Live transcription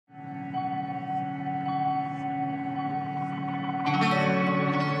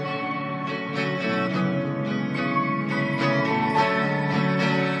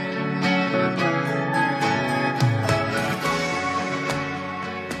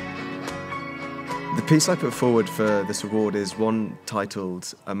piece I put forward for this award is one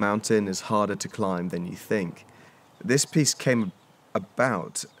titled "A Mountain is Harder to Climb Than You Think." This piece came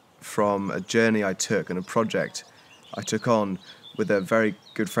about from a journey I took and a project I took on with a very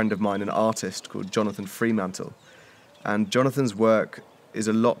good friend of mine, an artist called Jonathan Fremantle. And Jonathan's work is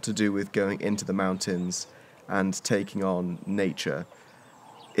a lot to do with going into the mountains and taking on nature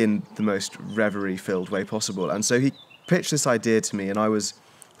in the most reverie-filled way possible. And so he pitched this idea to me, and I was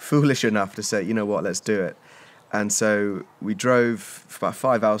foolish enough to say, you know what, let's do it. And so we drove for about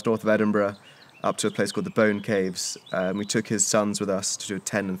 5 hours north of Edinburgh up to a place called the Bone Caves. We took his sons with us, to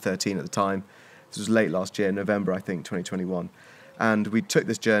 10 and 13 at the time. This was late last year, November, I think, 2021. And we took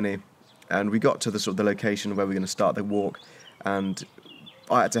this journey, and we got to the location where we were going to start the walk, and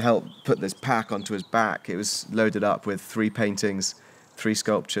I had to help put this pack onto his back. It was loaded up with 3 paintings, 3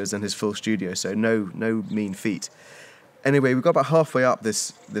 sculptures, and his full studio, so no mean feat. Anyway, we got about halfway up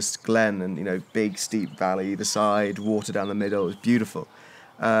this glen, and big steep valley either side, water down the middle. It was beautiful,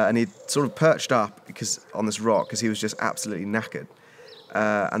 and he sort of perched up on this rock because he was just absolutely knackered,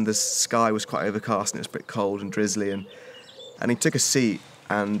 and the sky was quite overcast and it was a bit cold and drizzly, and he took a seat,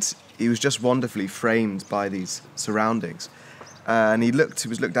 and he was just wonderfully framed by these surroundings, and he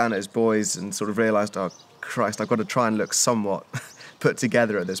was looked down at his boys and sort of realised, oh Christ, I've got to try and look somewhat put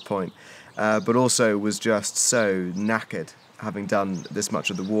together at this point. But also was just so knackered, having done this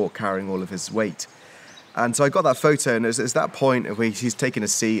much of the walk, carrying all of his weight. And so I got that photo, and it's that point where he's taking a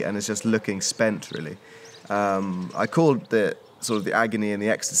seat and is just looking spent, really. I called it sort of the agony and the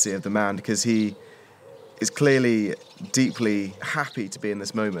ecstasy of the man, because he is clearly deeply happy to be in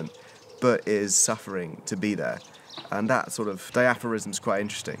this moment, but is suffering to be there. And that sort of diaphorism is quite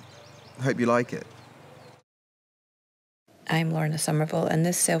interesting. I hope you like it. I'm Lorna Somerville, and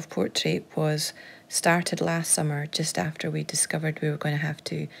this self-portrait was started last summer, just after we discovered we were going to have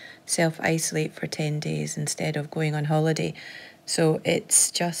to self-isolate for 10 days instead of going on holiday. So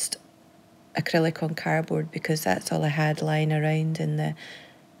it's just acrylic on cardboard, because that's all I had lying around in the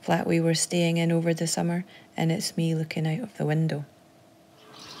flat we were staying in over the summer, and it's me looking out of the window.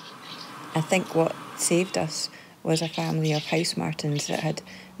 I think what saved us was a family of house martins that had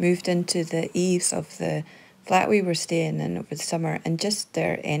moved into the eaves of the flat we were staying in over the summer, and just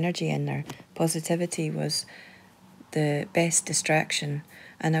their energy and their positivity was the best distraction.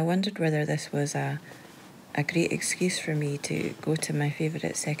 And I wondered whether this was a great excuse for me to go to my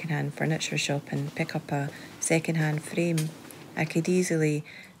favourite second-hand furniture shop and pick up a second-hand frame. I could easily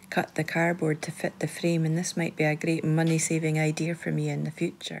cut the cardboard to fit the frame, and this might be a great money-saving idea for me in the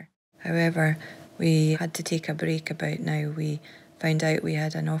future. However, we had to take a break about now. We found out we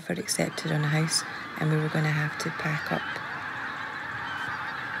had an offer accepted on a house, and we were going to have to pack up.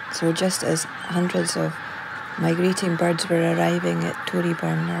 So just as hundreds of migrating birds were arriving at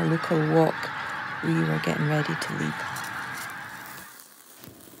Toryburn, our local walk, we were getting ready to leave.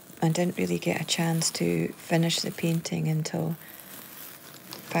 I didn't really get a chance to finish the painting until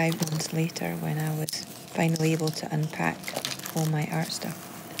 5 months later, when I was finally able to unpack all my art stuff.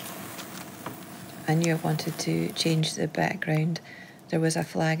 I knew I wanted to change the background. There was a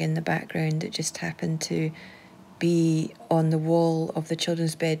flag in the background that just happened to be on the wall of the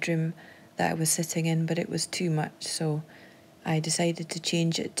children's bedroom that I was sitting in, but it was too much, so I decided to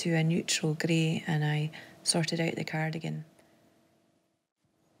change it to a neutral grey, and I sorted out the cardigan.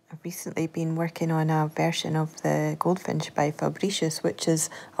 I've recently been working on a version of the Goldfinch by Fabricius, which is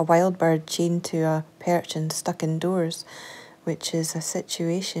a wild bird chained to a perch and stuck indoors, which is a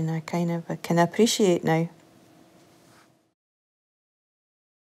situation I kind of can appreciate now.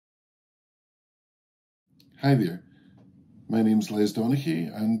 Hi there, my name's Les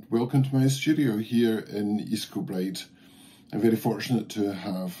Donaghy, and welcome to my studio here in East Kilbride. I'm very fortunate to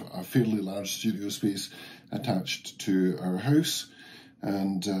have a fairly large studio space attached to our house,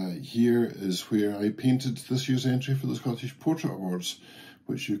 and here is where I painted this year's entry for the Scottish Portrait Awards,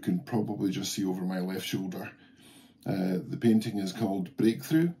 which you can probably just see over my left shoulder. The painting is called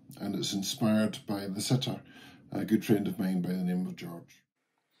Breakthrough, and it's inspired by the sitter, a good friend of mine by the name of George.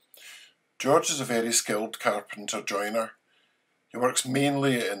 George is a very skilled carpenter joiner. He works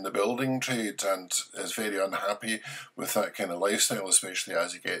mainly in the building trade and is very unhappy with that kind of lifestyle, especially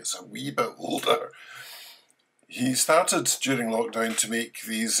as he gets a wee bit older. He started during lockdown to make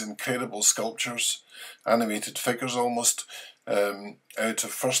these incredible sculptures, animated figures almost, out of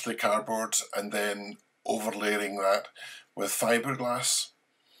firstly cardboard and then overlaying that with fiberglass.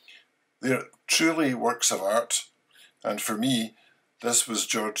 They're truly works of art, and for me, this was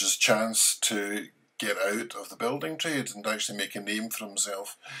George's chance to get out of the building trade and actually make a name for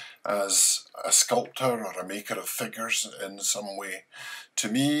himself as a sculptor or a maker of figures in some way. To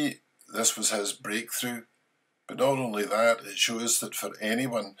me, this was his breakthrough. But not only that, it shows that for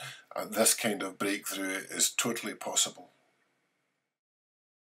anyone, this kind of breakthrough is totally possible.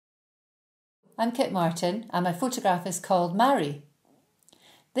 I'm Kit Martin and my photograph is called Mary.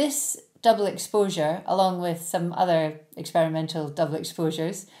 This double exposure, along with some other experimental double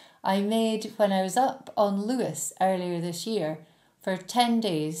exposures, I made when I was up on Lewis earlier this year for 10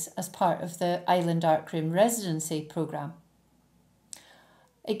 days as part of the Island Darkroom residency programme.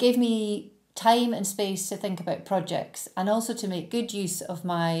 It gave me time and space to think about projects and also to make good use of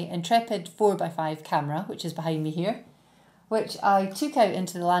my Intrepid 4x5 camera, which is behind me here, which I took out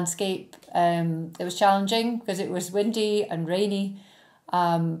into the landscape. It was challenging because it was windy and rainy,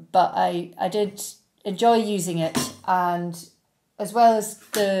 but I did enjoy using it, and as well as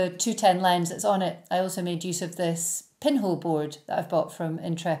the 210 lens that's on it, I also made use of this pinhole board that I've bought from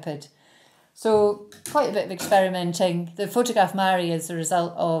Intrepid. So quite a bit of experimenting. The photograph Mary is the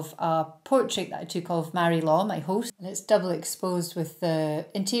result of a portrait that I took of Mary Law, my host, and it's double exposed with the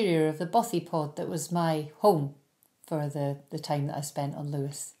interior of the bothy pod that was my home for the time that I spent on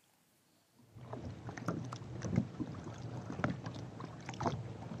Lewis.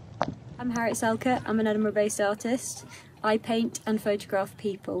 I'm Harriet Selkett. I'm an Edinburgh-based artist. I paint and photograph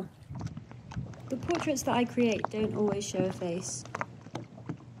people. The portraits that I create don't always show a face.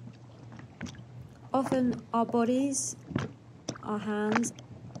 Often our bodies, our hands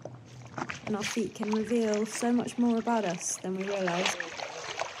and our feet can reveal so much more about us than we realise.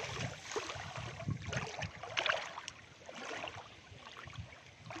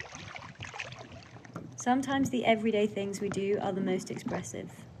 Sometimes the everyday things we do are the most expressive.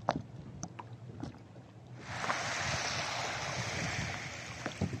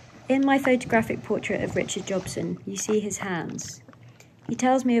 In my photographic portrait of Richard Jobson, you see his hands. He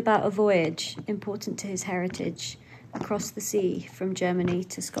tells me about a voyage important to his heritage across the sea from Germany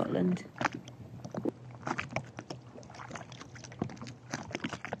to Scotland.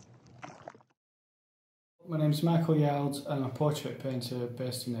 My name's Michael Yald and I'm a portrait painter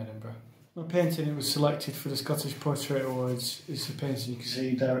based in Edinburgh. My painting, it was selected for the Scottish Portrait Awards. It's a painting you can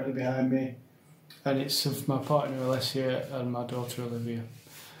see directly behind me, and it's of my partner Alessia and my daughter Olivia.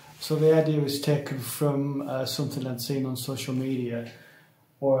 So the idea was taken from something I'd seen on social media,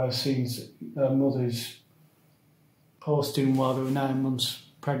 or I've seen mothers posting while they were 9 months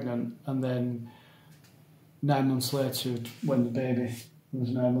pregnant, and then 9 months later when the baby was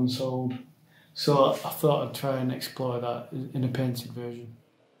 9 months old. So I thought I'd try and explore that in a painted version.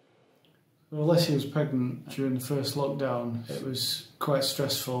 So Alessia was pregnant during the first lockdown. It was quite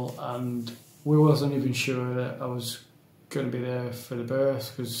stressful and we wasn't even sure that I was going to be there for the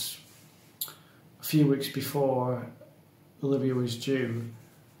birth, because a few weeks before Olivia was due,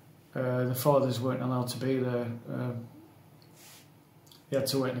 the fathers weren't allowed to be there. He had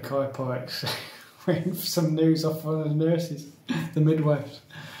to wait in the car parks waiting for some news off one of the nurses, the midwives.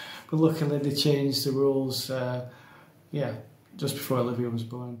 But luckily they changed the rules, just before Olivia was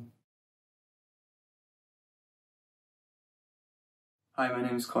born. Hi, my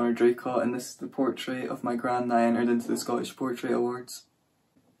name is Connor Draycott and this is the portrait of my gran that I entered into the Scottish Portrait Awards.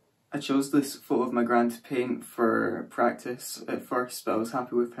 I chose this photo of my gran to paint for practice at first, but I was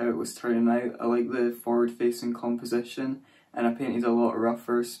happy with how it was turning out. I like the forward-facing composition, and I painted a lot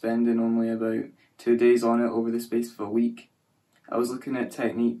rougher, spending only about 2 days on it over the space of a week. I was looking at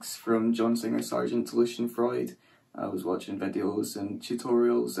techniques from John Singer Sargent to Lucian Freud. I was watching videos and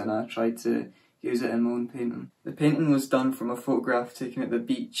tutorials and I tried to use it in my own painting. The painting was done from a photograph taken at the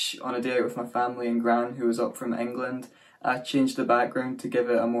beach on a day out with my family and gran, who was up from England. I changed the background to give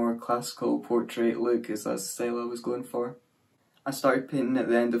it a more classical portrait look, as that's the style I was going for. I started painting at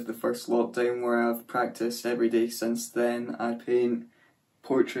the end of the first lockdown, where I've practiced every day since then. I paint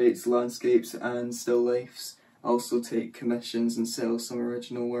portraits, landscapes and still lifes. I also take commissions and sell some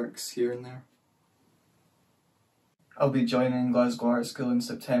original works here and there. I'll be joining Glasgow Art School in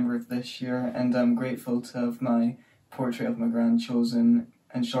September of this year, and I'm grateful to have my portrait of my gran chosen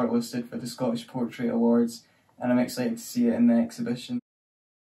and shortlisted for the Scottish Portrait Awards, and I'm excited to see it in the exhibition.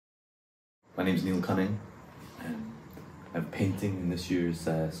 My name's Neil Cunning. I'm painting in this year's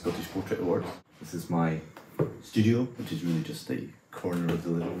Scottish Portrait Awards. This is my studio, which is really just a corner of the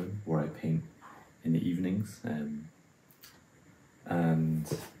living room where I paint in the evenings. And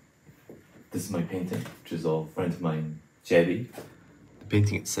this is my painting, which is of a friend of mine, Jebby. The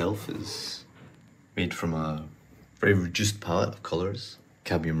painting itself is made from a very reduced palette of colours: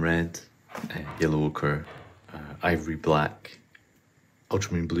 cadmium red, yellow ochre, ivory black,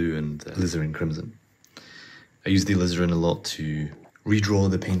 ultramarine blue and alizarin crimson. I use the alizarin a lot to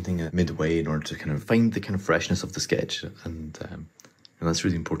redraw the painting at midway in order to kind of find the kind of freshness of the sketch and And that's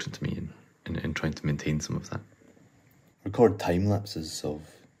really important to me in trying to maintain some of that. Record time lapses of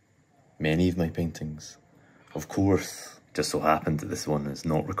many of my paintings. Of course, just so happened that this one is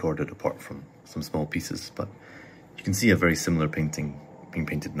not recorded apart from some small pieces, but you can see a very similar painting being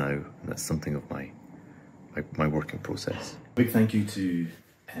painted now, and that's something of my working process. Big thank you to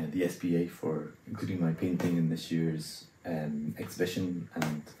the SPA for including my painting in this year's exhibition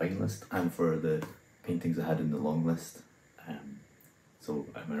and finalist, and for the paintings I had in the long list. So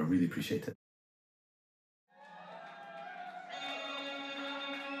I really appreciate it.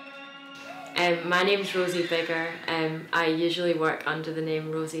 My name's Rosie Bigger. I usually work under the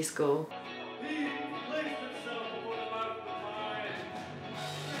name Rosie Skull.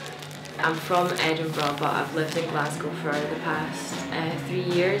 I'm from Edinburgh, but I've lived in Glasgow for the past 3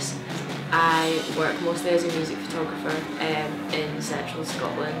 years. I work mostly as a music photographer in central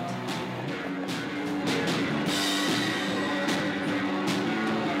Scotland.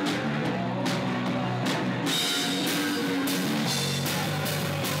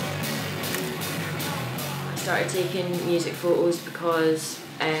 I started taking music photos because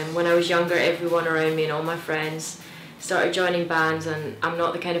when I was younger, everyone around me and all my friends started joining bands, and I'm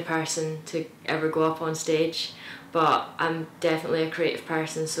not the kind of person to ever go up on stage, but I'm definitely a creative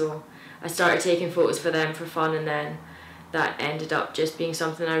person, so I started taking photos for them for fun, and then that ended up just being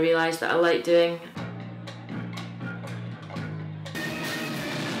something I realised that I like doing.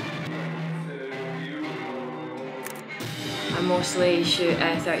 I mostly shoot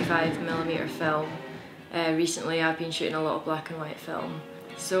 35mm film. Recently I've been shooting a lot of black and white film.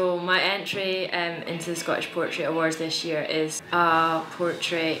 So my entry into the Scottish Portrait Awards this year is a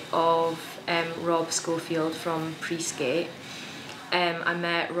portrait of Rob Schofield from Priestgate. I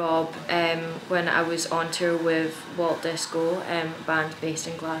met Rob when I was on tour with Walt Disco, a band based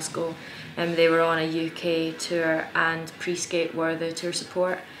in Glasgow. They were on a UK tour and Priestgate were the tour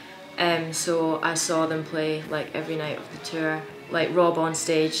support. So I saw them play like every night of the tour. Like Rob on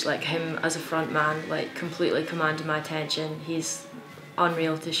stage, like him as a front man, like completely commanded my attention. He's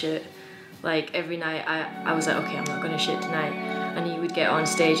unreal to shoot. Like every night I was like, okay, I'm not going to shoot tonight, and he would get on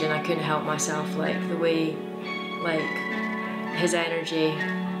stage and I couldn't help myself. Like the way, like his energy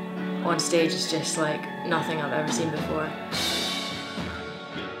on stage is just like nothing I've ever seen before.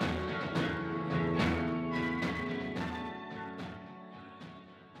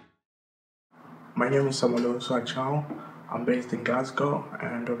 My name is Samuel Oswachao. I'm based in Glasgow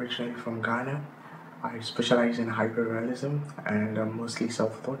and originally from Ghana. I specialize in hyperrealism and I'm mostly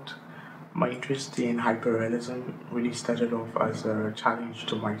self-taught. My interest in hyperrealism really started off as a challenge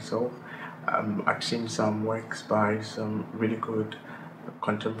to myself. I've seen some works by some really good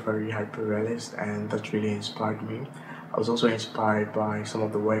contemporary hyperrealists, and that really inspired me. I was also inspired by some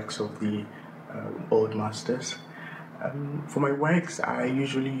of the works of the old masters. For my works, I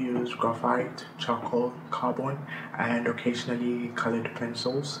usually use graphite, charcoal, carbon, and occasionally colored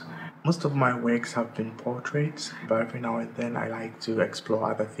pencils. Most of my works have been portraits, but every now and then I like to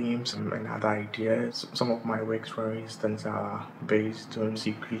explore other themes and other ideas. Some of my works, for instance, are based on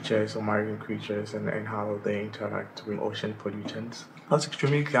sea creatures or marine creatures and how they interact with ocean pollutants. I was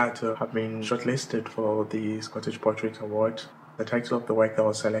extremely glad to have been shortlisted for the Scottish Portrait Award. The title of the work that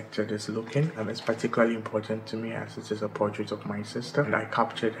was selected is Looking, and it's particularly important to me as it is a portrait of my sister, and I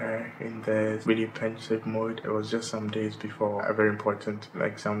captured her in this really pensive mood. It was just some days before a very important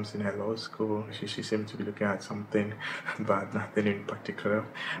exams in her law school. She seemed to be looking at something, but nothing in particular.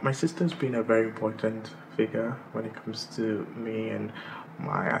 My sister's been a very important figure when it comes to me and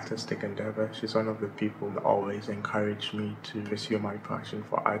my artistic endeavor. She's one of the people that always encouraged me to pursue my passion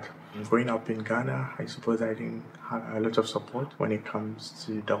for art. Growing up in Ghana, I suppose I didn't have a lot of support when it comes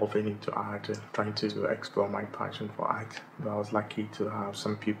to delving into art and trying to explore my passion for art. But I was lucky to have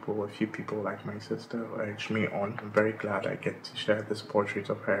a few people like my sister who urged me on. I'm very glad I get to share this portrait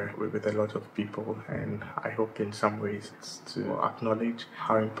of her with a lot of people, and I hope in some ways it's to acknowledge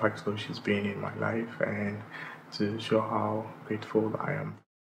how impactful she's been in my life and to show how grateful I am.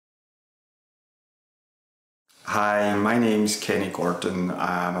 Hi, my name's Kenny Gordon.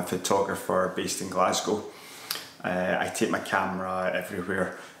 I'm a photographer based in Glasgow. I take my camera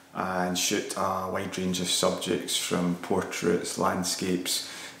everywhere and shoot a wide range of subjects from portraits,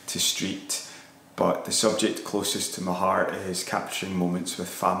 landscapes to street, but the subject closest to my heart is capturing moments with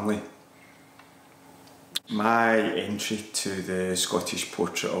family. My entry to the Scottish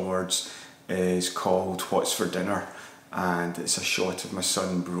Portrait Awards is called What's for Dinner, and it's a shot of my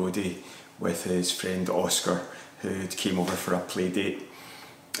son Brodie with his friend Oscar, who came over for a play date.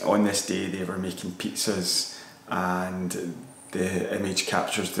 On this day they were making pizzas, and the image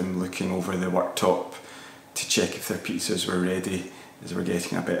captures them looking over the worktop to check if their pizzas were ready, as we're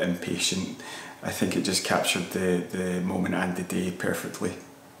getting a bit impatient. I think it just captured the moment and the day perfectly.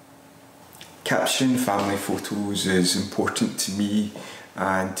 Capturing family photos is important to me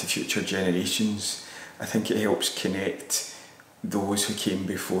and to future generations. I think it helps connect those who came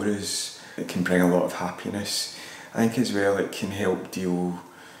before us. It can bring a lot of happiness. I think as well it can help deal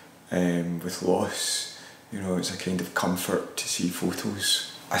with loss. You know, it's a kind of comfort to see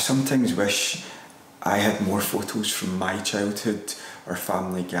photos. I sometimes wish I had more photos from my childhood or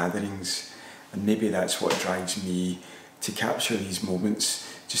family gatherings, and maybe that's what drives me to capture these moments,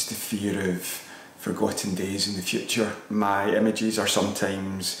 just the fear of forgotten days in the future. My images are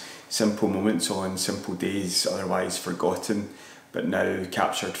sometimes simple moments on simple days, otherwise forgotten, but now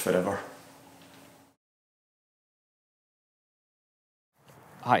captured forever.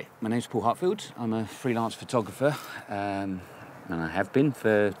 Hi, my name's Paul Hartfield. I'm a freelance photographer, and I have been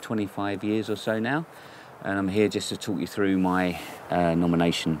for 25 years or so now. And I'm here just to talk you through my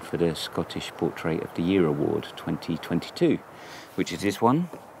nomination for the Scottish Portrait of the Year Award 2022, which is this one.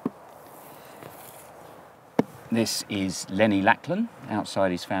 This is Lenny Lackland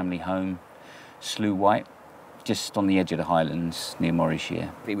outside his family home, Slough White, just on the edge of the Highlands near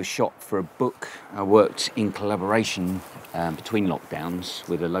Morayshire. It was shot for a book. I worked in collaboration between lockdowns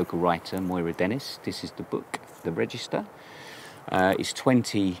with a local writer, Moira Dennis. This is the book, The Register. It's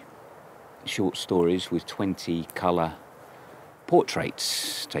 20 short stories with 20 colour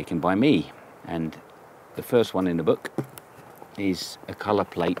portraits taken by me. And the first one in the book is a colour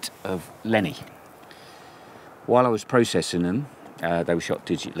plate of Lenny. While I was processing them, they were shot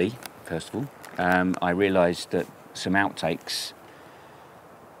digitally, first of all, I realised that some outtakes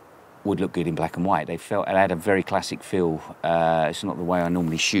would look good in black and white. It had a very classic feel. It's not the way I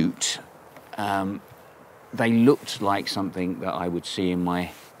normally shoot. They looked like something that I would see in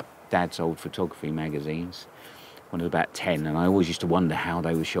my dad's old photography magazines when I was about 10, and I always used to wonder how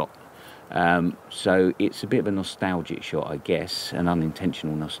they were shot. So it's a bit of a nostalgic shot, I guess, an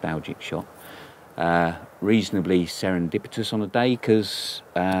unintentional nostalgic shot. Reasonably serendipitous on a day, because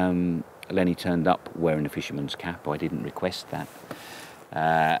Lenny turned up wearing a fisherman's cap. I didn't request that.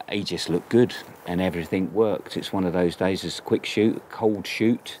 He just looked good and everything worked. It's one of those days, it's a quick shoot, cold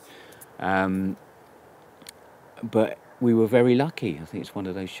shoot. But we were very lucky. I think it's one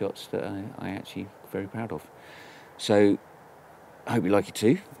of those shots that I actually very proud of. So I hope you like it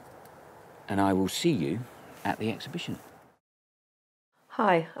too, and I will see you at the exhibition.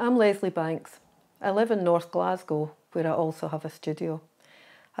 Hi, I'm Leslie Banks. I live in North Glasgow, where I also have a studio.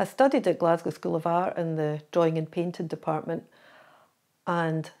 I studied at Glasgow School of Art in the drawing and painting department,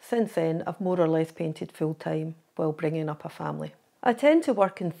 and since then I've more or less painted full-time while bringing up a family. I tend to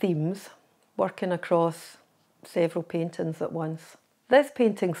work in themes, working across several paintings at once. This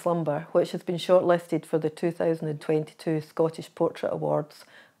painting, Slumber, which has been shortlisted for the 2022 Scottish Portrait Awards,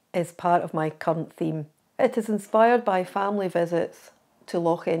 is part of my current theme. It is inspired by family visits to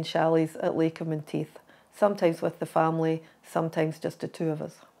Loch End Chalets at Lake of Menteith, sometimes with the family, sometimes just the two of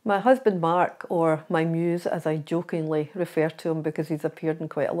us. My husband Mark, or my muse as I jokingly refer to him because he's appeared in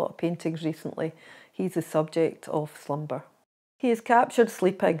quite a lot of paintings recently, he's the subject of Slumber. He is captured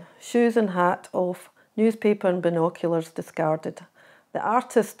sleeping, shoes and hat off, newspaper and binoculars discarded. The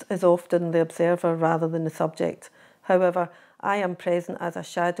artist is often the observer rather than the subject. However, I am present as a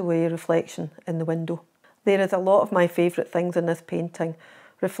shadowy reflection in the window. There is a lot of my favourite things in this painting: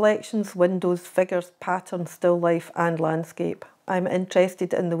 reflections, windows, figures, patterns, still life and landscape. I'm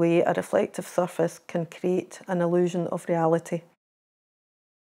interested in the way a reflective surface can create an illusion of reality.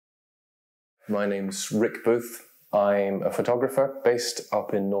 My name's Rick Booth. I'm a photographer based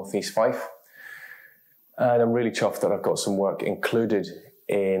up in North East Fife. And I'm really chuffed that I've got some work included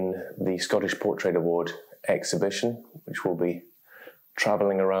in the Scottish Portrait Award exhibition, which will be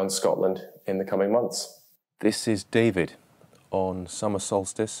travelling around Scotland in the coming months. This is David on summer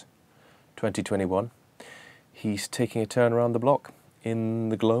solstice 2021. He's taking a turn around the block in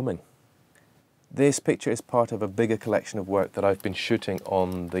the gloaming. This picture is part of a bigger collection of work that I've been shooting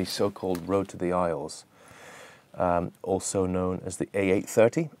on the so-called Road to the Isles, also known as the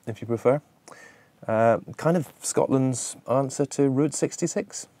A830, if you prefer. Kind of Scotland's answer to Route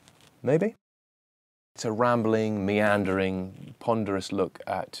 66, maybe? It's a rambling, meandering, ponderous look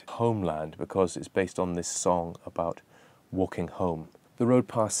at homeland because it's based on this song about walking home. The road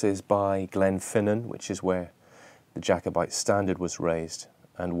passes by Glenfinnan, which is where the Jacobite standard was raised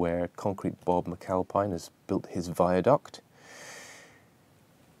and where concrete Bob McAlpine has built his viaduct.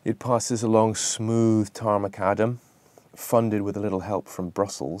 It passes along smooth tarmac Adam, funded with a little help from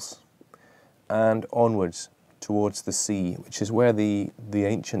Brussels, and onwards towards the sea, which is where the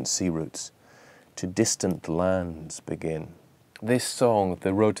ancient sea routes to distant lands begin. This song,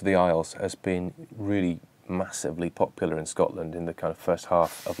 The Road to the Isles, has been really massively popular in Scotland in the kind of first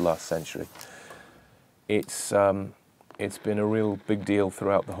half of last century. It's been a real big deal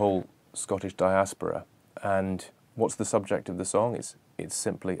throughout the whole Scottish diaspora. And what's the subject of the song? It's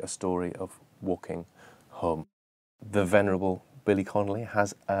simply a story of walking home. The venerable Billy Connolly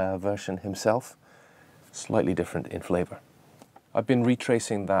has a version himself, slightly different in flavour. I've been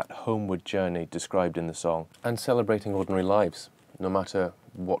retracing that homeward journey described in the song and celebrating ordinary lives, no matter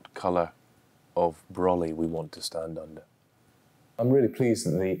what colour of brolly we want to stand under. I'm really pleased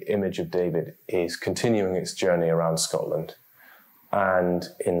that the image of David is continuing its journey around Scotland and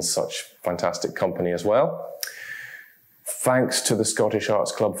in such fantastic company as well. Thanks to the Scottish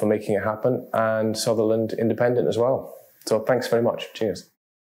Arts Club for making it happen, and Sutherland Independent as well. So thanks very much. Cheers.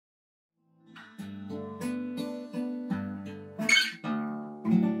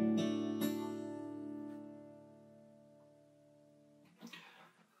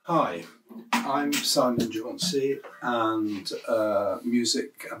 Hi, I'm Simon Jauncey, and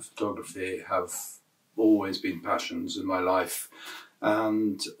music and photography have always been passions in my life.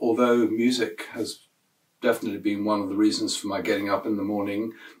 And although music has definitely been one of the reasons for my getting up in the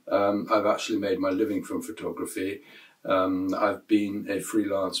morning, I've actually made my living from photography. I've been a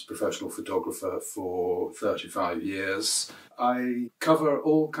freelance professional photographer for 35 years. I cover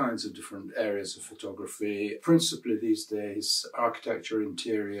all kinds of different areas of photography, principally these days architecture,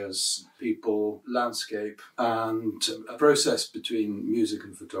 interiors, people, landscape, and a process between music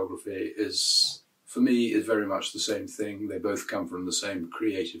and photography is, for me, is very much the same thing. They both come from the same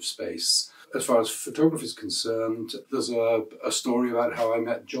creative space. As far as photography is concerned, there's a story about how I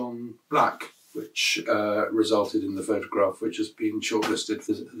met John Black, which resulted in the photograph which has been shortlisted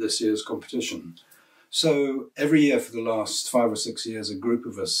for this year's competition. So every year for the last 5 or 6 years, a group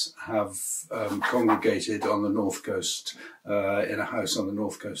of us have congregated on the north coast, in a house on the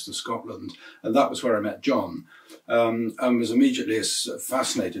north coast of Scotland. And that was where I met John. And was immediately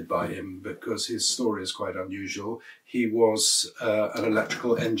fascinated by him because his story is quite unusual. He was an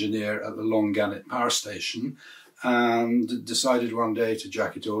electrical engineer at the Longannet power station, and decided one day to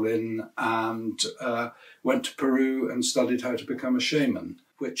jack it all in and went to Peru and studied how to become a shaman,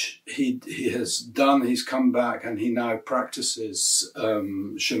 which he has done. He's come back and he now practices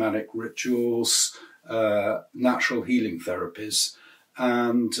shamanic rituals, natural healing therapies.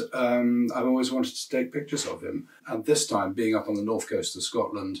 And I've always wanted to take pictures of him. And this time, being up on the north coast of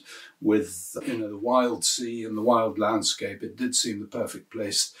Scotland with the wild sea and the wild landscape, it did seem the perfect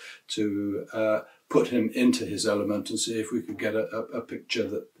place to put him into his element and see if we could get a picture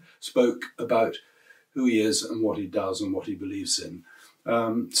that spoke about who he is and what he does and what he believes in.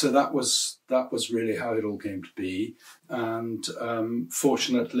 So that was really how it all came to be. And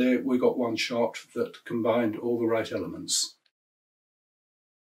fortunately, we got one shot that combined all the right elements.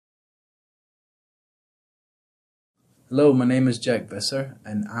 Hello, my name is Jack Visser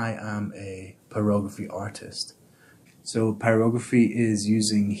and I am a pyrography artist. So pyrography is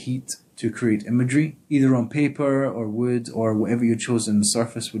using heat to create imagery, either on paper or wood or whatever your chosen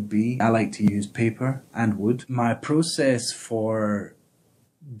surface would be. I like to use paper and wood. My process for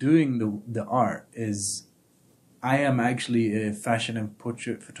doing the art is I am actually a fashion and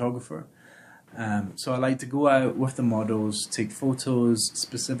portrait photographer. So I like to go out with the models, take photos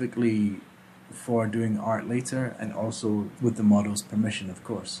specifically for doing art later, and also with the model's permission, of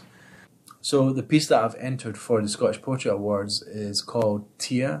course. So the piece that I've entered for the Scottish Portrait Awards is called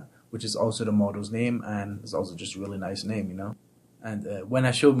Tia, which is also the model's name, and it's also just a really nice name, you know. And when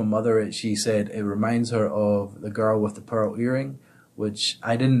I showed my mother it, she said it reminds her of the girl with the pearl earring, which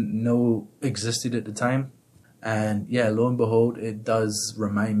I didn't know existed at the time. And yeah, lo and behold, it does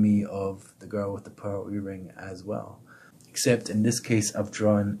remind me of the girl with the pearl earring as well. Except in this case, I've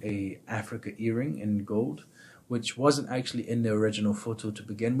drawn a Africa earring in gold, which wasn't actually in the original photo to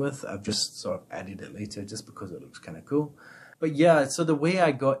begin with. I've just sort of added it later just because it looks kind of cool. But yeah, so the way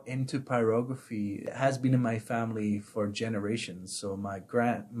I got into pyrography, it has been in my family for generations. So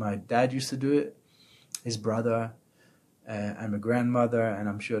my dad used to do it, his brother, and my grandmother, and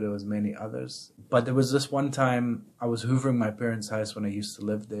I'm sure there was many others. But there was this one time I was hoovering my parents' house when I used to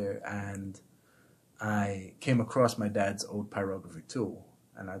live there, and I came across my dad's old pyrography tool,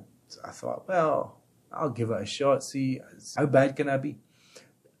 and I thought, well, I'll give it a shot, see how bad can I be.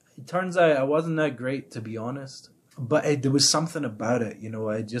 It turns out I wasn't that great, to be honest, but there was something about it, you know.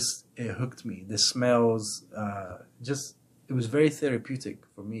 It hooked me. The smells, it was very therapeutic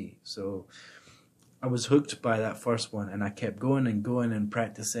for me. So I was hooked by that first one, and I kept going and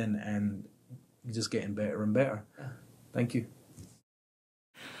practicing and just getting better and better. Thank you.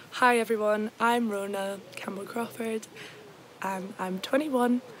 Hi everyone, I'm Rona Campbell Crawford. and I'm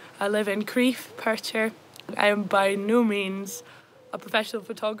 21. I live in Crieff, Perthshire. I am by no means a professional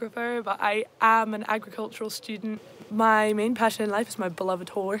photographer, but I am an agricultural student. My main passion in life is my beloved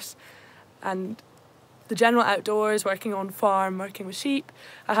horse and the general outdoors, working on farm, working with sheep.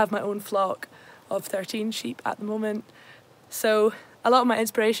 I have my own flock of 13 sheep at the moment. So a lot of my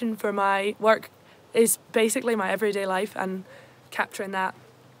inspiration for my work is basically my everyday life and capturing that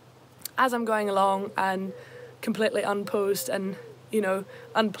as I'm going along and completely unposed and, you know,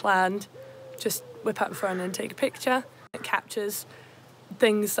 unplanned. Just whip out my phone and take a picture. It captures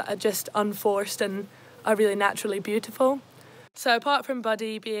things that are just unforced and are really naturally beautiful. So apart from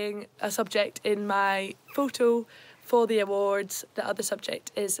Buddy being a subject in my photo for the awards, the other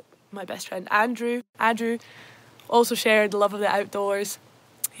subject is my best friend Andrew. Andrew also shared the love of the outdoors.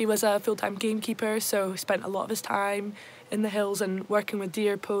 He was a full-time gamekeeper, so he spent a lot of his time in the hills and working with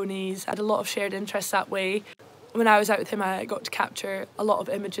deer, ponies. I had a lot of shared interests that way. When I was out with him, I got to capture a lot of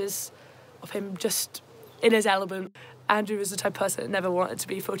images of him just in his element. Andrew was the type of person that never wanted to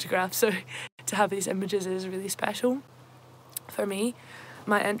be photographed, so to have these images is really special for me.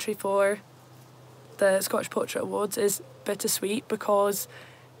 My entry for the Scottish Portrait Awards is bittersweet because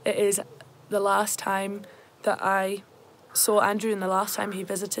it is the last time that I saw Andrew and the last time he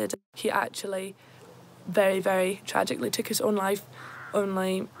visited. He actually very, very tragically took his own life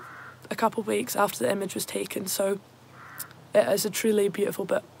only a couple of weeks after the image was taken, so it is a truly beautiful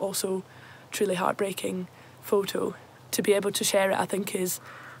but also truly heartbreaking photo. To be able to share it, I think, is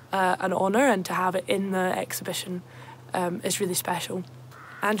an honour, and to have it in the exhibition is really special.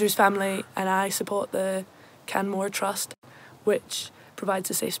 Andrew's family and I support the Canmore Trust, which provides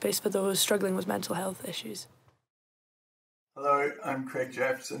a safe space for those struggling with mental health issues. Hello, I'm Craig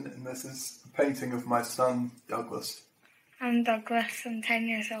Jefferson, and this is a painting of my son, Douglas. I'm Douglas, I'm 10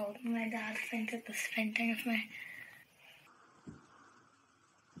 years old, and my dad painted this painting of me.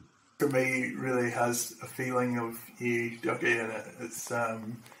 For me, it really has a feeling of you, Dougie, in it. It's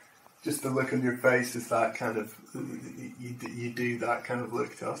just the look on your face is that kind of, you do that kind of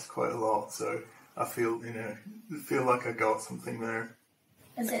look to us quite a lot, so I feel like I got something there.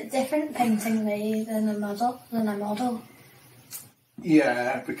 Is it different painting me than a model?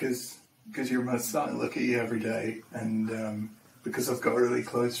 Yeah, because you're my son, I look at you every day, and because I've got a really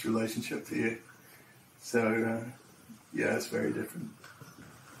close relationship to you. So, yeah, it's very different.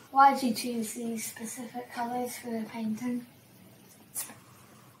 Why did you choose these specific colours for the painting?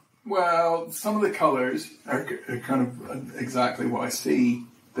 Well, some of the colours are kind of exactly what I see,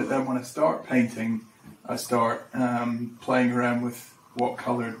 but then when I start painting, I start playing around with what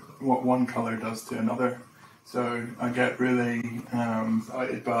one colour does to another. So I get really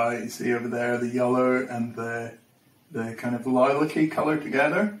excited by, you see over there, the yellow and the kind of lilac-y colour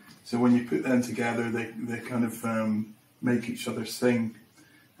together. So when you put them together, they kind of make each other sing.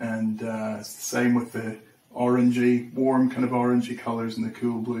 And it's the same with the orangey, warm kind of orangey colours and the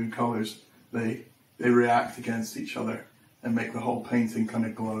cool blue colours. They react against each other and make the whole painting kind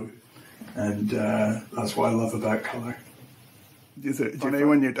of glow. And that's what I love about colour. Do you know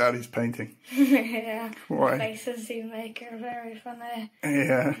when your daddy's painting? Yeah. Why? The faces you make are very funny.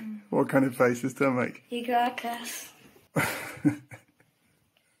 Yeah. What kind of faces do I make? You go like this.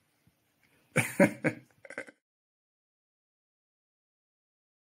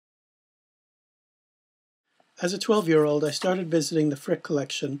 As a 12-year-old, I started visiting the Frick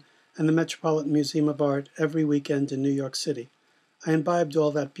Collection and the Metropolitan Museum of Art every weekend in New York City. I imbibed all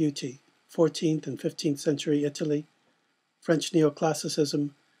that beauty, 14th and 15th century Italy, French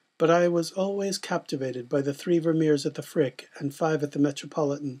neoclassicism, but I was always captivated by the 3 Vermeers at the Frick and 5 at the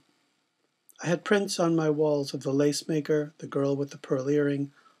Metropolitan. I had prints on my walls of the lace maker, the girl with the pearl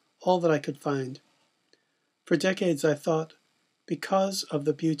earring, all that I could find. For decades I thought, because of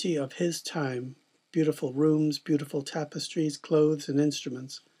the beauty of his time, beautiful rooms, beautiful tapestries, clothes, and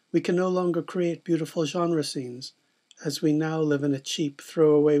instruments, we can no longer create beautiful genre scenes, as we now live in a cheap,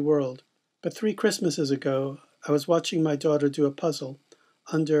 throwaway world. But 3 Christmases ago, I was watching my daughter do a puzzle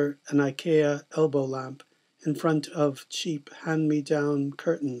under an IKEA elbow lamp in front of cheap hand-me-down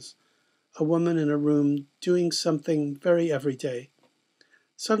curtains, a woman in a room doing something very everyday.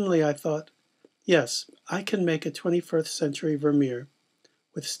 Suddenly I thought, yes, I can make a 21st century Vermeer,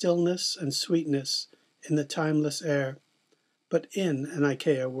 with stillness and sweetness in the timeless air, but in an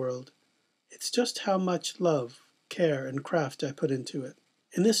IKEA world. It's just how much love, care, and craft I put into it.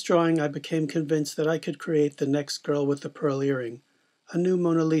 In this drawing, I became convinced that I could create the next girl with the pearl earring, a new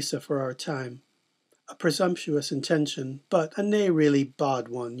Mona Lisa for our time. A presumptuous intention, but a nay really bod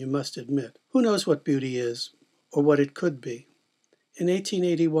one, you must admit. Who knows what beauty is, or what it could be? In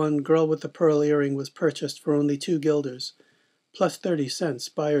 1881, Girl with the Pearl Earring was purchased for only 2 guilders, plus 30 cents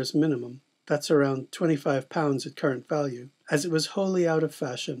buyer's minimum. That's around £25 at current value, as it was wholly out of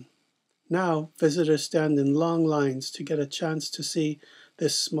fashion. Now, visitors stand in long lines to get a chance to see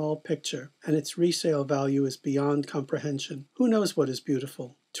this small picture, and its resale value is beyond comprehension. Who knows what is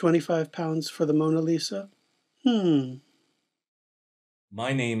beautiful? £25 for the Mona Lisa?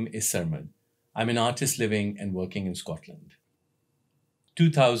 My name is Sarmad. I'm an artist living and working in Scotland.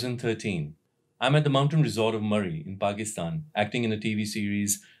 2013. I'm at the mountain resort of Murray in Pakistan, acting in a TV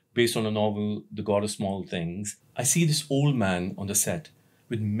series based on a novel, The God of Small Things. I see this old man on the set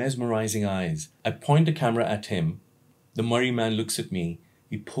with mesmerizing eyes. I point the camera at him. The Murray man looks at me.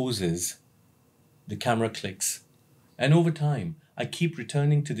 He poses. The camera clicks. And over time, I keep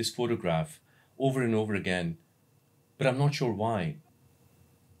returning to this photograph over and over again, but I'm not sure why.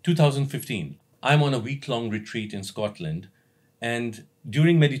 2015. I'm on a week-long retreat in Scotland, and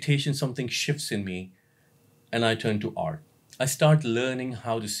during meditation, something shifts in me, and I turn to art. I start learning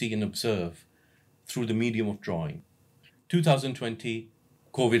how to see and observe through the medium of drawing. 2020,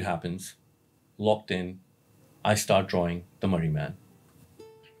 COVID happens, locked in. I start drawing the Murray Man.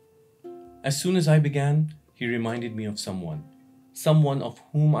 As soon as I began, he reminded me of someone of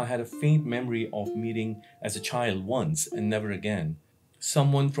whom I had a faint memory of meeting as a child once and never again.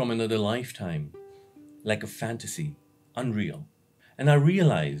 Someone from another lifetime, like a fantasy, unreal. And I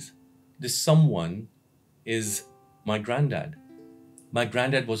realized this someone is my granddad. My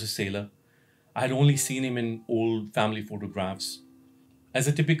granddad was a sailor. I had only seen him in old family photographs. As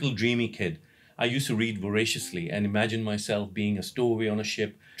a typical dreamy kid, I used to read voraciously and imagine myself being a stowaway on a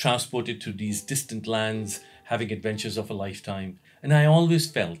ship, transported to these distant lands, having adventures of a lifetime. And I always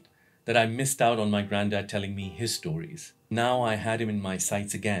felt that I missed out on my granddad telling me his stories. Now I had him in my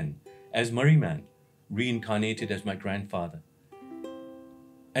sights again, as Murray Man, reincarnated as my grandfather.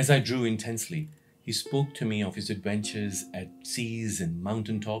 As I drew intensely, he spoke to me of his adventures at seas and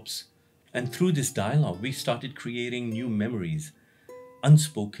mountaintops. And through this dialogue, we started creating new memories,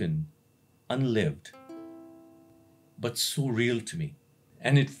 unspoken, unlived, but so real to me.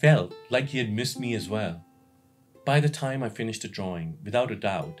 And it felt like he had missed me as well. By the time I finished the drawing, without a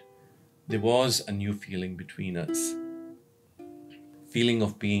doubt, there was a new feeling between us. Feeling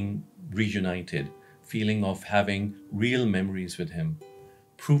of being reunited, feeling of having real memories with him.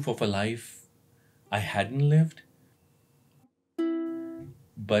 Proof of a life I hadn't lived,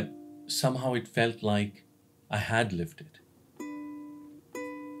 but somehow it felt like I had lived it.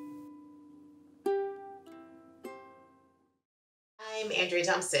 I'm Andrea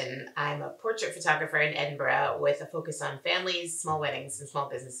Thompson. I'm a portrait photographer in Edinburgh with a focus on families, small weddings, and small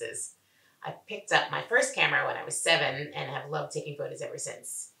businesses. I picked up my first camera when I was 7 and have loved taking photos ever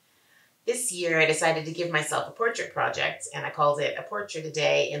since. This year I decided to give myself a portrait project, and I called it A Portrait a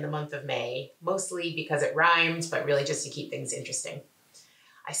Day in the month of May, mostly because it rhymed, but really just to keep things interesting.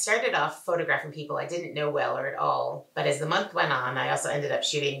 I started off photographing people I didn't know well or at all, but as the month went on, I also ended up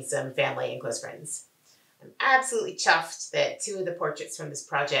shooting some family and close friends. I'm absolutely chuffed that 2 of the portraits from this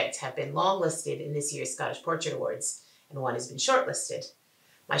project have been longlisted in this year's Scottish Portrait Awards, and 1 has been shortlisted.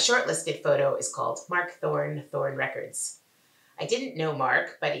 My shortlisted photo is called Mark Thorne, Thorne Records. I didn't know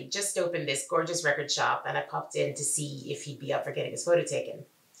Mark, but he just opened this gorgeous record shop, and I popped in to see if he'd be up for getting his photo taken.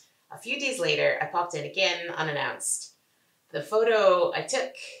 A few days later, I popped in again unannounced. The photo I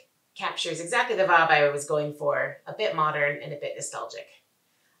took captures exactly the vibe I was going for, a bit modern and a bit nostalgic.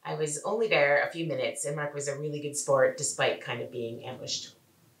 I was only there a few minutes, and Mark was a really good sport despite kind of being ambushed.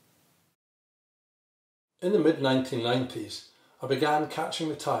 In the mid-1990s, I began Catching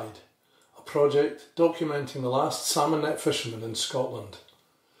the Tide, a project documenting the last salmon net fishermen in Scotland.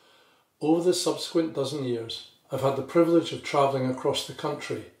 Over the subsequent dozen years, I've had the privilege of travelling across the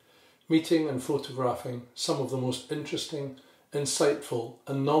country, meeting and photographing some of the most interesting, insightful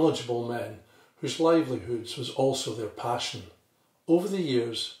and knowledgeable men whose livelihoods was also their passion. Over the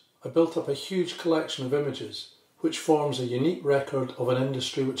years, I built up a huge collection of images which forms a unique record of an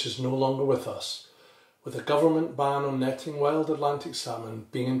industry which is no longer with us, with a government ban on netting wild Atlantic salmon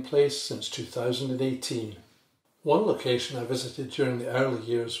being in place since 2018. One location I visited during the early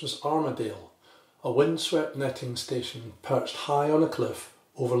years was Armadale, a windswept netting station perched high on a cliff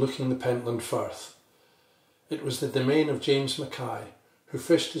overlooking the Pentland Firth. It was the domain of James Mackay, who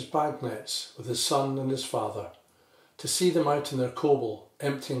fished his bag nets with his son and his father. To see them out in their coble,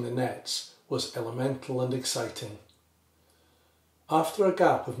 emptying the nets, was elemental and exciting. After a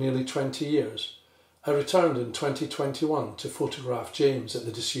gap of nearly 20 years, I returned in 2021 to photograph James at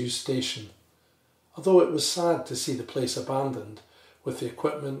the disused station. Although it was sad to see the place abandoned, with the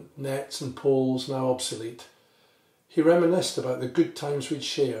equipment, nets and poles now obsolete, he reminisced about the good times we'd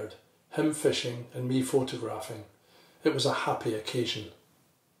shared, him fishing and me photographing, It was a happy occasion.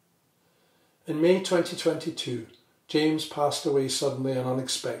 In May 2022, James passed away suddenly and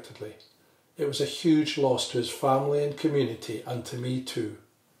unexpectedly. It was a huge loss to his family and community, and to me too.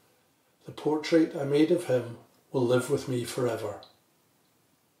 The portrait I made of him will live with me forever.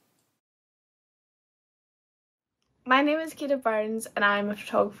 My name is Kira Burns and I'm a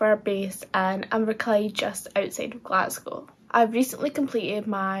photographer based in Inverclyde, just outside of Glasgow. I've recently completed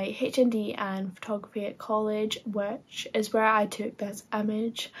my HND in photography at college, which is where I took this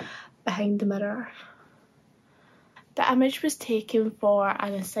image behind the mirror. The image was taken for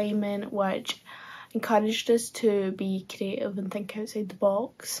an assignment which encouraged us to be creative and think outside the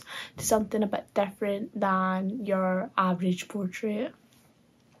box, to something a bit different than your average portrait.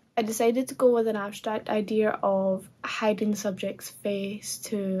 I decided to go with an abstract idea of hiding the subject's face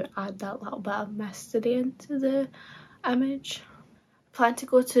to add that little bit of mystery into the image. I planned to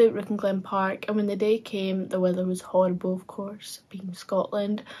go to Glen Park, and when the day came the weather was horrible, of course, being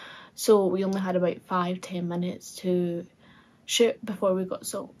Scotland, so we only had about 5-10 minutes to shoot before we got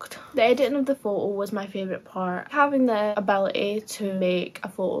soaked. The editing of the photo was my favourite part. Having the ability to make a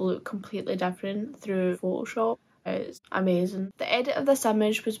photo look completely different through Photoshop is amazing. The edit of this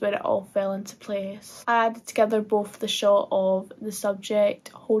image was where it all fell into place. I added together both the shot of the subject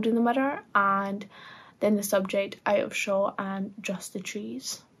holding the mirror and then the subject out of shot and just the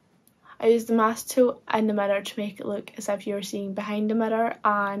trees. I used the mask tool in the mirror to make it look as if you were seeing behind the mirror,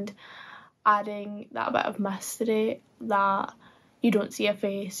 and adding that bit of mystery that you don't see a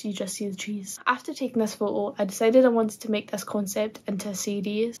face, you just see the trees. After taking this photo, I decided I wanted to make this concept into a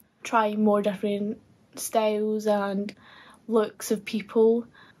series, try more different styles and looks of people,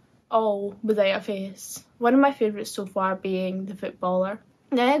 all without a face. One of my favourites so far being the footballer.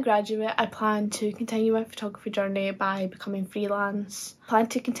 Now a graduate, I plan to continue my photography journey by becoming freelance. I plan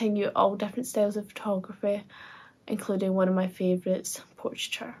to continue all different styles of photography, including one of my favourites,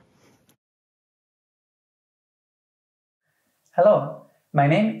 portraiture. Hello, my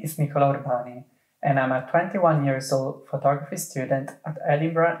name is Nicola Urbani and I'm a 21 years old photography student at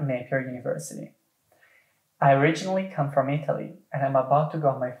Edinburgh Napier University. I originally come from Italy and I'm about to go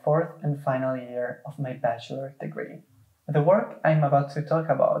on my 4th and final year of my bachelor degree. The work I'm about to talk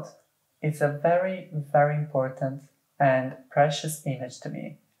about is a very, very important and precious image to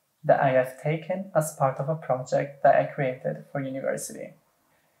me that I have taken as part of a project that I created for university.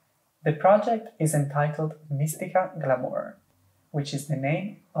 The project is entitled Mystica Glamour, which is the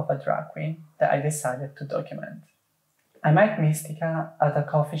name of a drag queen that I decided to document. I met Mystica at a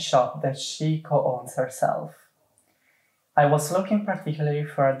coffee shop that she co-owns herself. I was looking particularly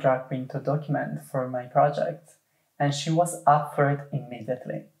for a drag queen to document for my project, and she was up for it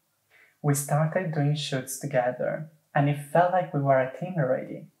immediately. We started doing shoots together, and it felt like we were a team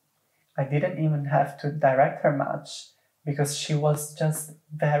already. I didn't even have to direct her much, because she was just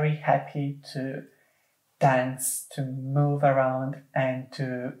very happy to dance, to move around, and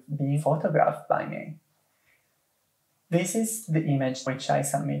to be photographed by me. This is the image which I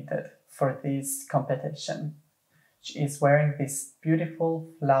submitted for this competition. She is wearing this beautiful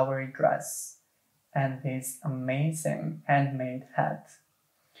flowery dress and this amazing handmade hat.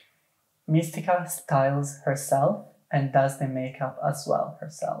 Mystica styles herself and does the makeup as well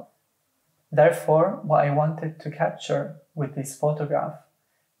herself. Therefore, what I wanted to capture with this photograph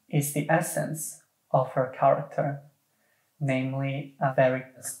is the essence of her character, namely a very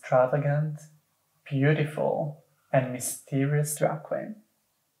extravagant, beautiful, and mysterious drag queen.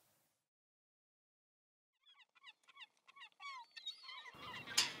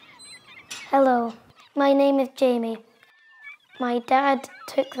 Hello, my name is Jamie. My dad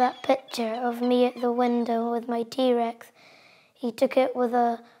took that picture of me at the window with my T-Rex. He took it with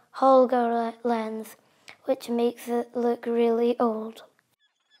a Holger lens, which makes it look really old.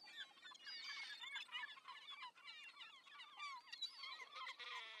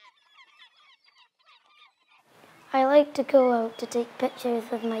 I like to go out to take pictures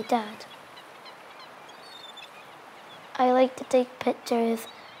with my dad. I like to take pictures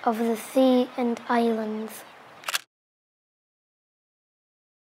of the sea and islands.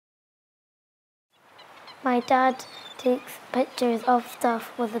 My dad takes pictures of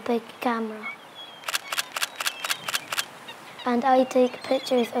stuff with a big camera. And I take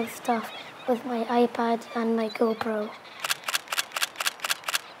pictures of stuff with my iPad and my GoPro.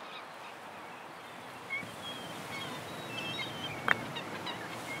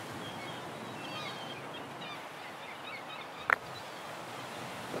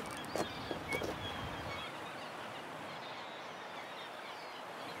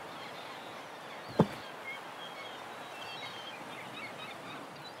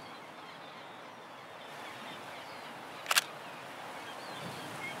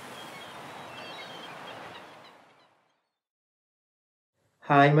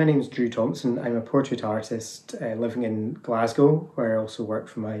 Hi, my name is Drew Thompson. I'm a portrait artist living in Glasgow, where I also work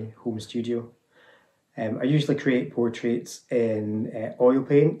from my home studio. I usually create portraits in oil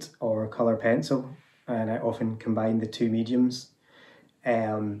paint or colour pencil, and I often combine the two mediums.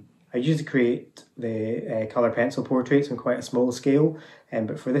 I usually create the colour pencil portraits on quite a small scale,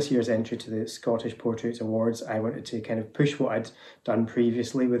 but for this year's entry to the Scottish Portrait Awards, I wanted to kind of push what I'd done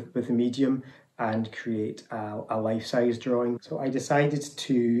previously with the medium and create a life-size drawing. So I decided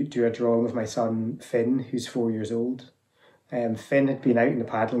to do a drawing of my son Finn, who's 4 years old. Finn had been out in the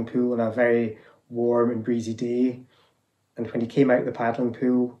paddling pool on a very warm and breezy day, and when he came out of the paddling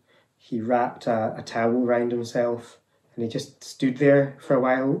pool, he wrapped a towel around himself, and he just stood there for a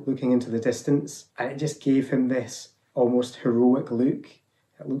while looking into the distance, and it just gave him this almost heroic look.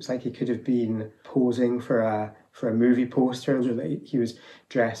 It looks like he could have been posing for a movie poster. He was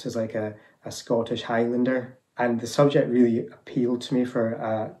dressed as like a Scottish Highlander. And the subject really appealed to me for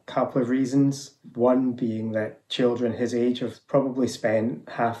a couple of reasons. One being that children his age have probably spent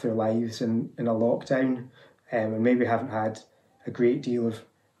half their lives in a lockdown, and maybe haven't had a great deal of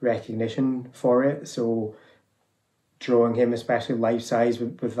recognition for it. So drawing him, especially life-size,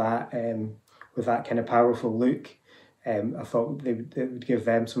 with that kind of powerful look, I thought it would give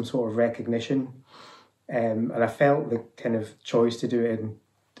them some sort of recognition. And I felt the kind of choice to do it in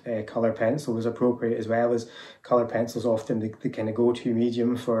colour pencil was appropriate, as well, as colour pencil is often the kind of go-to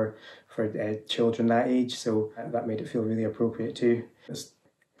medium for children that age, so that made it feel really appropriate too. It's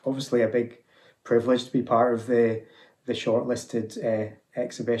obviously a big privilege to be part of the shortlisted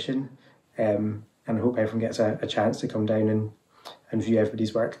exhibition, and I hope everyone gets a chance to come down and view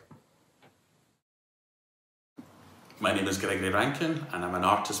everybody's work. My name is Gregory Rankin and I'm an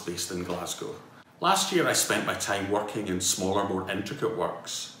artist based in Glasgow. Last year I spent my time working in smaller, more intricate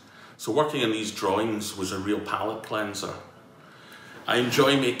works. So working on these drawings was a real palette cleanser. I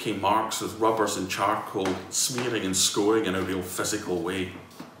enjoy making marks with rubbers and charcoal, smearing and scoring in a real physical way.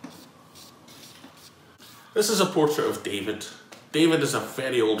 This is a portrait of David. David is a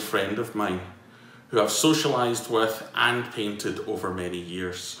very old friend of mine who I've socialised with and painted over many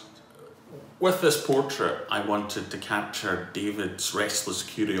years. With this portrait, I wanted to capture David's restless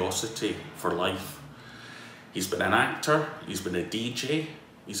curiosity for life. He's been an actor, he's been a DJ,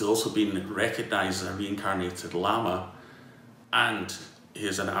 he's also been recognised as a reincarnated llama, and he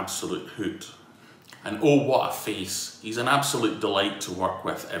is an absolute hoot. And oh, what a face. He's an absolute delight to work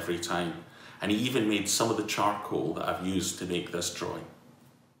with every time. And he even made some of the charcoal that I've used to make this drawing.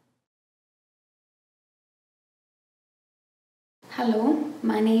 Hello,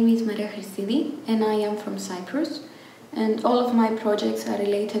 my name is Maria Christidi and I am from Cyprus, and all of my projects are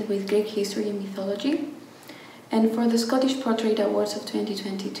related with Greek history and mythology. And for the Scottish Portrait Awards of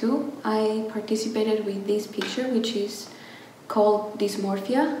 2022, I participated with this picture, which is called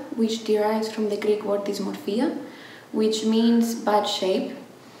dysmorphia, which derives from the Greek word dysmorphia, which means bad shape.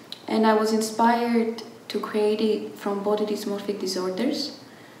 And I was inspired to create it from body dysmorphic disorders,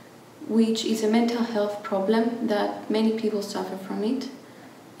 which is a mental health problem that many people suffer from it,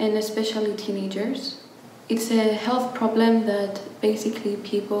 and especially teenagers. It's a health problem that basically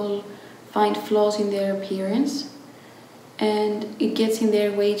people find flaws in their appearance, and it gets in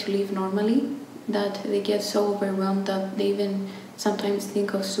their way to live normally, that they get so overwhelmed that they even sometimes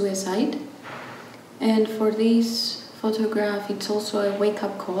think of suicide. And for this photograph, it's also a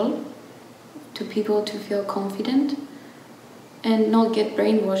wake-up call to people to feel confident and not get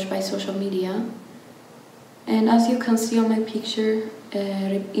brainwashed by social media. And as you can see on my picture,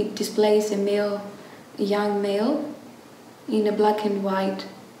 it displays a young male in a black and white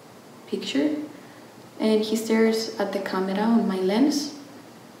picture, and he stares at the camera on my lens,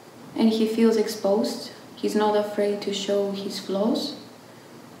 and he feels exposed. He's not afraid to show his flaws,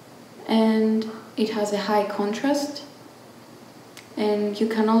 and it has a high contrast, and you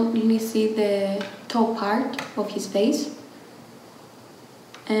can only see the top part of his face.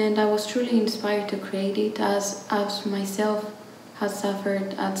 And I was truly inspired to create it, as myself has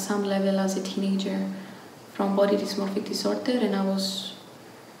suffered at some level as a teenager from body dysmorphic disorder, and I was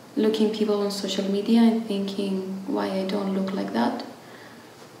looking people on social media and thinking why I don't look like that.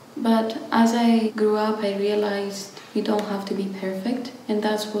 But as I grew up, I realized you don't have to be perfect, and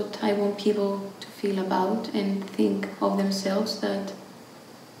that's what I want people to feel about and think of themselves, that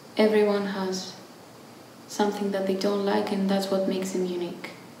everyone has something that they don't like, and that's what makes them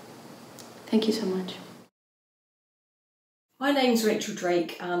unique. Thank you so much. My name's Rachel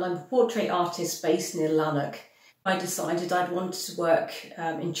Drake and I'm a portrait artist based near Lanark. I decided I'd wanted to work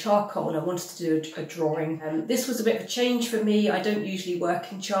in charcoal and I wanted to do a drawing. This was a bit of a change for me. I don't usually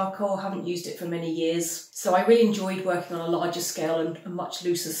work in charcoal, haven't used it for many years. So I really enjoyed working on a larger scale and a much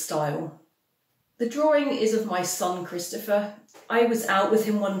looser style. The drawing is of my son, Christopher. I was out with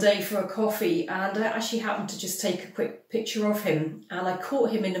him one day for a coffee and I actually happened to just take a quick picture of him, and I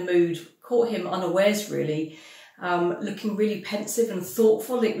caught him in a mood, caught him unawares really, looking really pensive and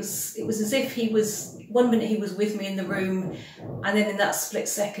thoughtful. It was as if he was, one minute he was with me in the room and then in that split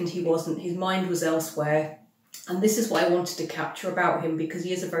second he wasn't, his mind was elsewhere. And this is what I wanted to capture about him because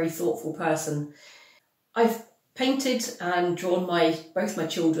he is a very thoughtful person. I've painted and drawn both my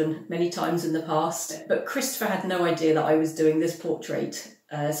children many times in the past, but Christopher had no idea that I was doing this portrait.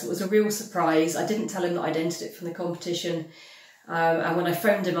 So it was a real surprise. I didn't tell him that I'd entered it from the competition. And when I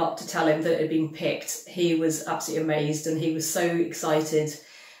phoned him up to tell him that it had been picked, he was absolutely amazed and he was so excited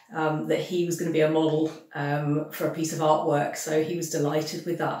that he was going to be a model for a piece of artwork. So he was delighted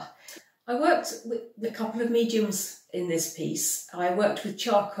with that. I worked with a couple of mediums in this piece. I worked with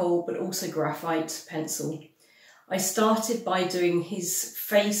charcoal, but also graphite pencil. I started by doing his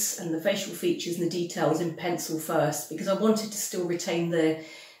face and the facial features and the details in pencil first because I wanted to still retain the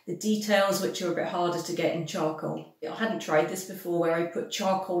details, which are a bit harder to get in charcoal. I hadn't tried this before, where I put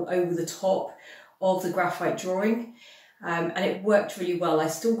charcoal over the top of the graphite drawing, and it worked really well. I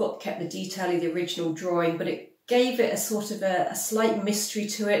still kept the detail of the original drawing, but it gave it a sort of a slight mystery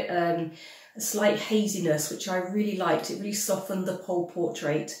to it, a slight haziness, which I really liked. It really softened the whole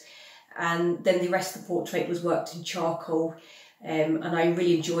portrait. And then the rest of the portrait was worked in charcoal, and I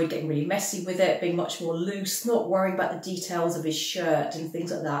really enjoyed getting really messy with it, being much more loose, not worrying about the details of his shirt and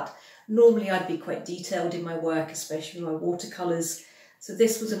things like that. Normally I'd be quite detailed in my work, especially my watercolours, so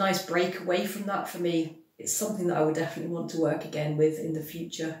this was a nice break away from that for me. It's something that I would definitely want to work again with in the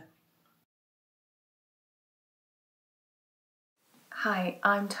future. Hi,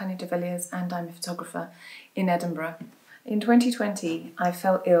 I'm Tanya de Villiers and I'm a photographer in Edinburgh. In 2020, I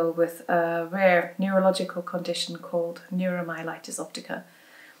fell ill with a rare neurological condition called neuromyelitis optica.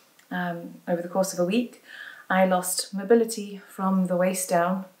 Over the course of a week, I lost mobility from the waist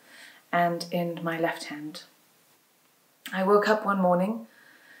down and in my left hand. I woke up one morning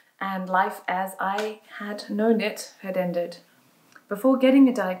and life as I had known it had ended. Before getting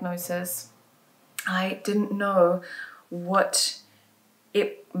a diagnosis, I didn't know what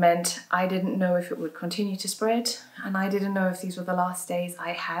it meant. I didn't know if it would continue to spread, and I didn't know if these were the last days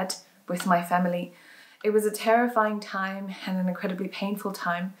I had with my family. It was a terrifying time and an incredibly painful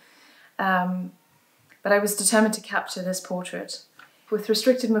time, but I was determined to capture this portrait. With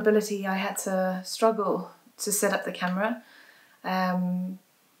restricted mobility, I had to struggle to set up the camera. I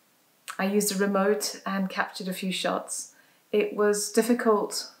used a remote and captured a few shots. It was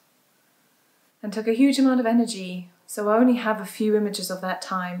difficult and took a huge amount of energy, so I only have a few images of that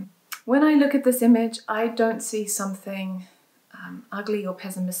time. When I look at this image, I don't see something ugly or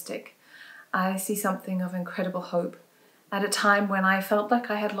pessimistic. I see something of incredible hope. At a time when I felt like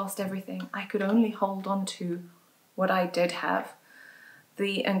I had lost everything, I could only hold on to what I did have.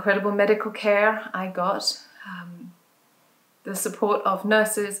 The incredible medical care I got, the support of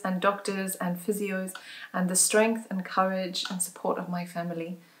nurses and doctors and physios, and the strength and courage and support of my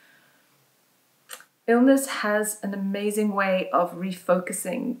family. Illness has an amazing way of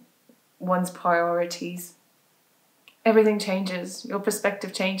refocusing one's priorities. Everything changes, your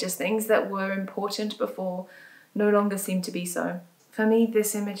perspective changes. Things that were important before no longer seem to be so. For me,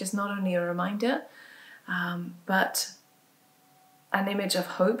 this image is not only a reminder, but an image of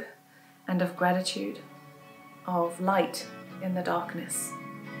hope and of gratitude, of light in the darkness.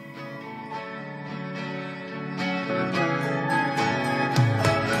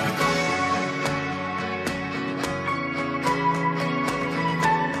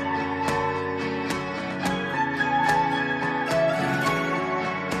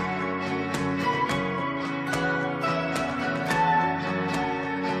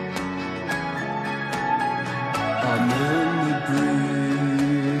 Our memory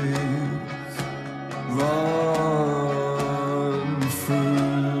breathes,